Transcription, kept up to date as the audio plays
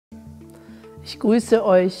Ich grüße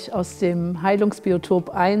euch aus dem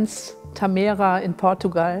Heilungsbiotop 1 Tamera in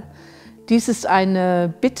Portugal. Dies ist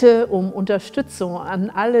eine Bitte um Unterstützung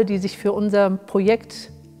an alle, die sich für unser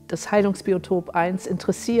Projekt des Heilungsbiotop 1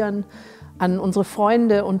 interessieren, an unsere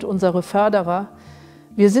Freunde und unsere Förderer.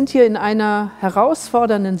 Wir sind hier in einer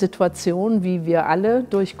herausfordernden Situation, wie wir alle,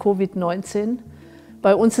 durch Covid-19.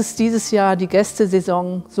 Bei uns ist dieses Jahr die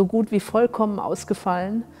Gästesaison so gut wie vollkommen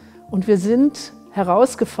ausgefallen und wir sind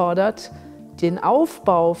herausgefordert, den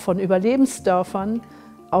Aufbau von Überlebensdörfern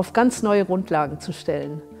auf ganz neue Grundlagen zu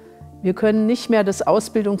stellen. Wir können nicht mehr das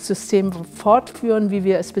Ausbildungssystem fortführen, wie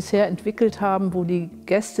wir es bisher entwickelt haben, wo die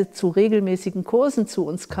Gäste zu regelmäßigen Kursen zu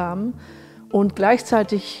uns kamen. Und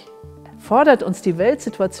gleichzeitig fordert uns die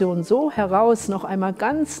Weltsituation so heraus, noch einmal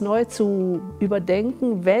ganz neu zu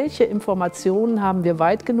überdenken, welche Informationen haben wir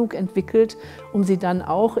weit genug entwickelt, um sie dann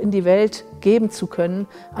auch in die Welt geben zu können,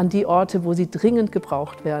 an die Orte, wo sie dringend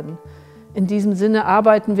gebraucht werden. In diesem Sinne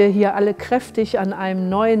arbeiten wir hier alle kräftig an einem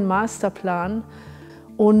neuen Masterplan.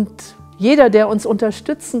 Und jeder, der uns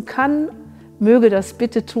unterstützen kann, möge das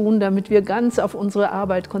bitte tun, damit wir ganz auf unsere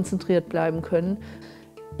Arbeit konzentriert bleiben können.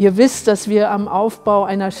 Ihr wisst, dass wir am Aufbau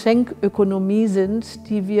einer Schenkökonomie sind,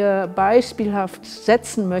 die wir beispielhaft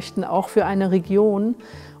setzen möchten, auch für eine Region.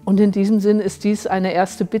 Und in diesem Sinn ist dies eine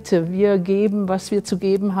erste Bitte. Wir geben, was wir zu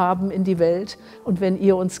geben haben, in die Welt. Und wenn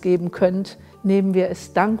ihr uns geben könnt, nehmen wir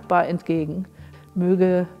es dankbar entgegen.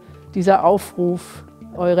 Möge dieser Aufruf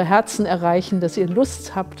eure Herzen erreichen, dass ihr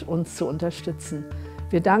Lust habt, uns zu unterstützen.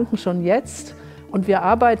 Wir danken schon jetzt und wir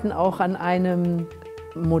arbeiten auch an einem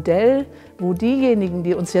Modell, wo diejenigen,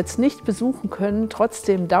 die uns jetzt nicht besuchen können,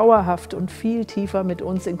 trotzdem dauerhaft und viel tiefer mit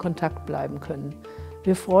uns in Kontakt bleiben können.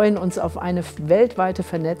 Wir freuen uns auf eine weltweite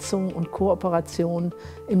Vernetzung und Kooperation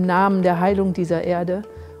im Namen der Heilung dieser Erde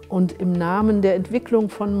und im Namen der Entwicklung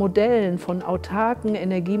von Modellen, von autarken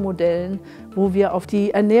Energiemodellen, wo wir auf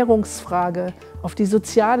die Ernährungsfrage, auf die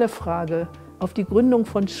soziale Frage, auf die Gründung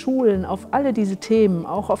von Schulen, auf alle diese Themen,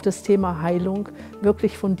 auch auf das Thema Heilung,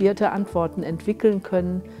 wirklich fundierte Antworten entwickeln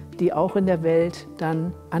können, die auch in der Welt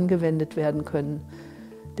dann angewendet werden können.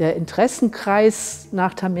 Der Interessenkreis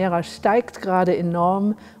nach Tamera steigt gerade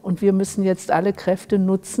enorm und wir müssen jetzt alle Kräfte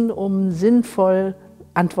nutzen, um sinnvoll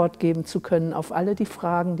Antwort geben zu können auf alle die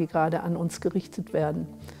Fragen, die gerade an uns gerichtet werden.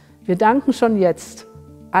 Wir danken schon jetzt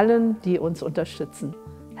allen, die uns unterstützen.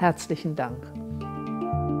 Herzlichen Dank.